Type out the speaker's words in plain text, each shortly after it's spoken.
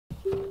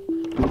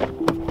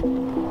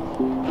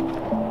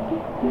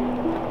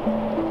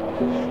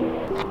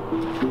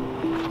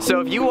So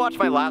if you watched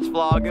my last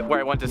vlog where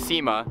I went to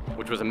SEMA,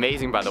 which was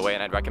amazing by the way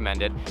and I'd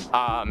recommend it,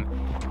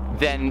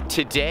 then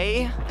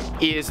today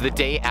is the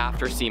day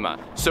after SEMA.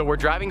 So we're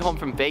driving home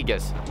from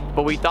Vegas,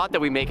 but we thought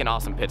that we'd make an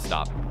awesome pit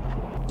stop.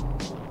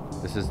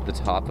 This is the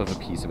top of a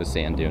piece of a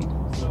sand dune.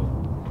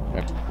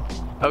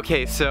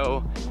 Okay,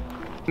 so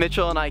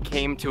Mitchell and I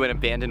came to an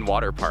abandoned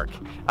water park.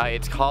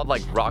 It's called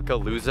like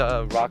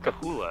Rockahula,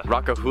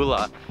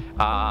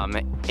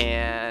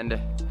 and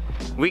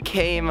we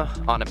came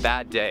on a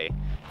bad day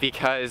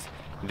because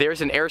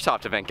there's an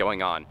airsoft event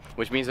going on,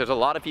 which means there's a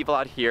lot of people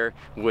out here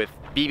with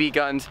BB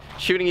guns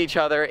shooting each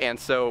other, and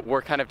so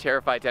we're kind of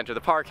terrified to enter the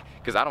park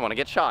because I don't want to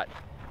get shot.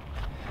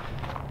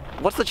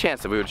 What's the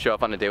chance that we would show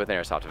up on a day with an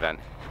airsoft event?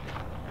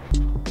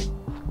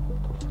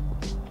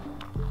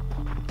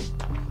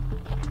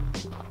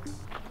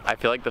 I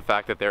feel like the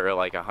fact that there are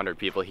like 100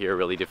 people here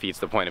really defeats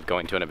the point of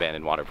going to an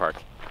abandoned water park.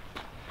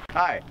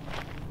 Hi.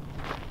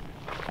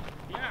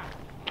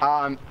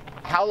 Yeah.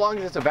 How long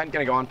is this event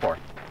gonna go on for?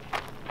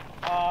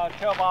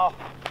 Till about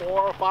 4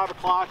 or 5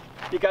 o'clock.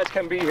 You guys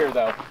can be here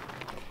though.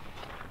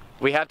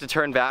 We have to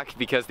turn back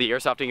because the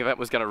airsofting event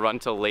was gonna run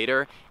till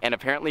later, and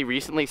apparently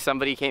recently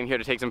somebody came here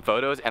to take some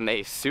photos and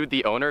they sued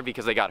the owner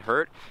because they got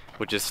hurt,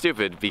 which is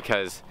stupid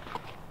because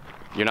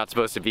you're not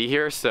supposed to be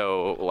here,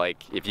 so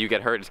like if you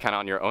get hurt it's kind of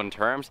on your own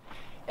terms.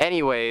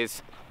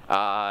 Anyways,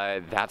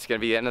 that's gonna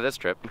be the end of this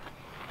trip.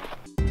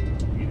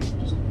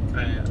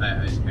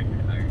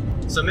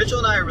 So Mitchell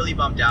and I are really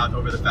bummed out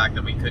over the fact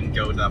that we couldn't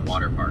go to that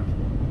water park.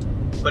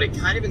 But it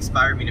kind of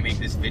inspired me to make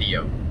this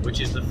video,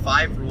 which is the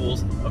 5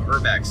 rules of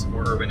urbex,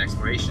 or urban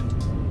exploration.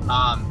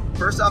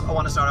 First off, I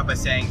want to start off by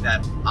saying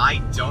that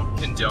I don't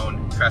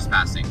condone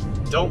trespassing.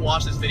 Don't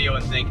watch this video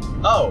and think,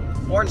 oh,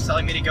 Warren's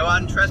telling me to go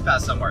out and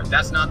trespass somewhere.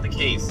 That's not the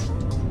case.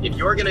 If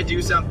you're gonna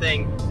do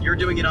something, you're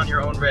doing it on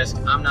your own risk.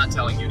 I'm not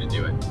telling you to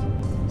do it.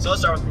 So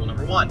let's start with rule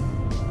number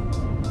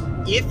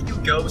 1. If you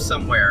go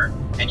somewhere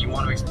and you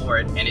want to explore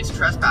it and it's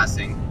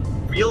trespassing,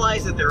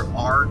 realize that there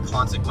are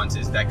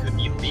consequences that could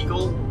be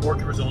legal or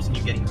could result in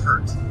you getting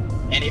hurt.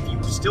 And if you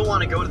still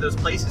want to go to those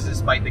places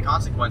despite the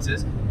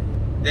consequences,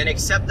 then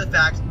accept the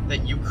fact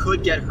that you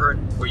could get hurt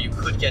or you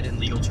could get in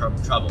legal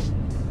trouble.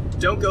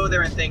 Don't go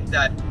there and think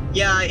that,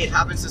 yeah, it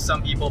happens to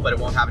some people, but it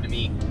won't happen to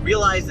me.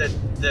 Realize that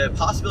the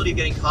possibility of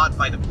getting caught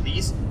by the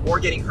police or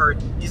getting hurt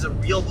is a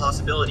real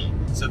possibility.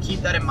 So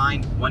keep that in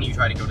mind when you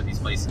try to go to these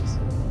places.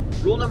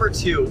 Rule number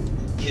 2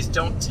 is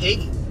don't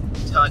take,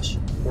 touch,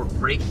 or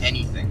break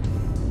anything.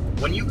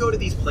 When you go to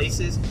these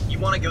places, you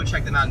want to go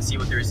check them out and see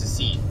what there is to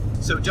see.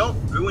 So don't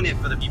ruin it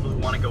for the people who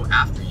want to go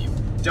after you.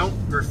 Don't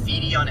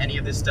graffiti on any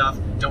of this stuff.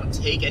 Don't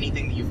take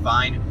anything that you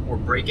find or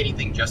break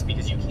anything just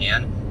because you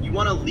can. You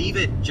want to leave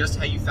it just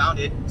how you found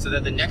it so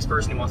that the next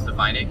person who wants to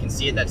find it can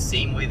see it that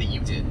same way that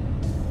you did.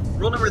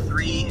 Rule number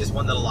 3 is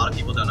one that a lot of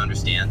people don't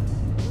understand,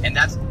 and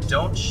that's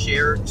don't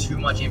share too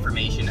much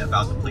information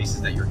about the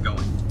places that you're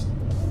going.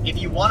 If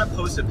you want to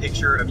post a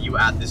picture of you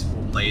at this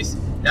cool place,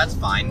 that's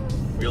fine.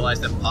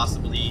 Realize that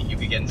possibly you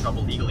could get in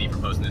trouble legally for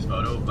posting this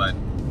photo, but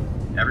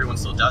everyone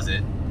still does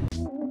it.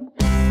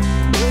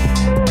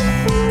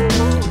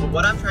 But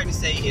what I'm trying to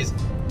say is,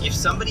 if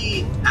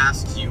somebody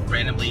asks you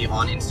randomly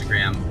on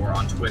Instagram or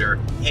on Twitter,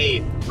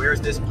 hey,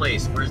 where's this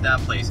place, where's that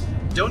place,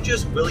 don't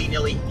just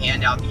willy-nilly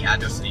hand out the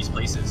address to these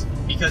places,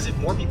 because if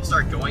more people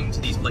start going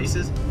to these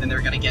places, then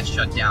they're gonna get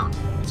shut down.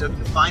 So if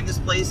you find this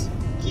place,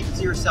 keep it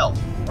to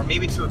yourself, or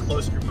maybe to a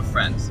close group of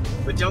friends,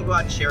 but don't go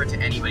out and share it to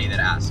anybody that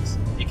asks.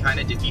 It kind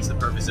of defeats the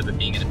purpose of it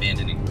being an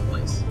abandoned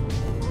place.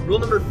 Rule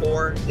number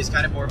 4 is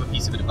kind of more of a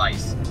piece of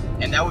advice,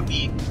 and that would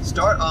be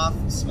start off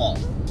small.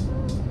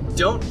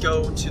 Don't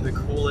go to the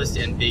coolest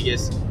and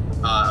biggest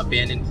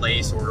abandoned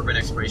place or urban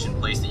exploration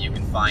place that you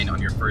can find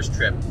on your first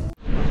trip.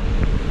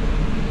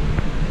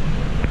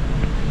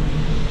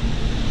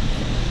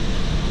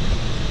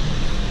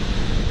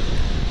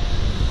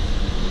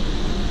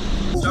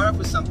 Start off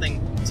with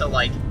something to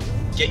like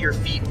get your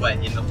feet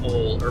wet in the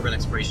whole urban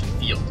exploration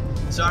field.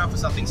 Start off with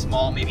something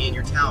small, maybe in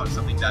your town,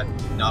 something that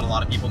not a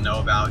lot of people know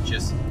about,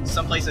 just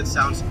someplace that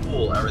sounds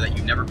cool or that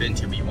you've never been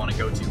to but you want to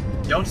go to.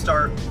 Don't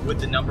start with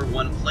the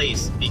 #1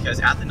 place,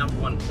 because at the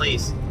 #1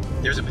 place,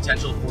 there's a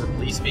potential for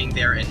police being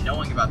there and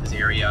knowing about this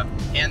area,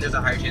 and there's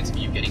a higher chance of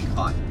you getting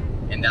caught,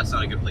 and that's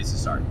not a good place to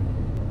start.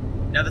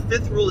 Now the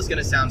 5th rule is going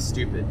to sound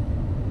stupid,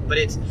 but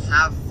it's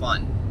have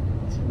fun.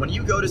 When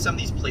you go to some of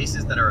these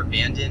places that are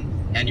abandoned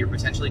and you're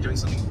potentially doing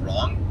something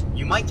wrong,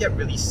 you might get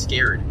really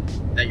scared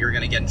that you're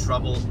gonna get in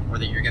trouble or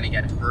that you're gonna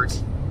get hurt.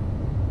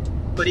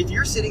 But if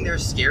you're sitting there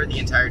scared the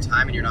entire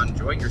time and you're not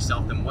enjoying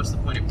yourself, then what's the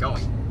point of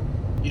going?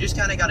 You just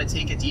kind of got to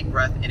take a deep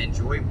breath and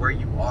enjoy where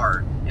you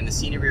are and the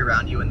scenery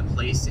around you and the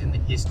place and the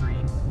history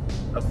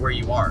of where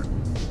you are.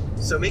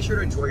 So make sure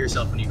to enjoy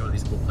yourself when you go to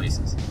these cool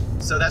places.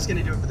 So that's going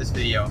to do it for this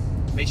video.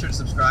 Make sure to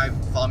subscribe,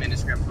 follow me on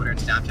Instagram, Twitter, and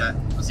Snapchat.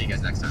 I'll see you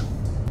guys next time.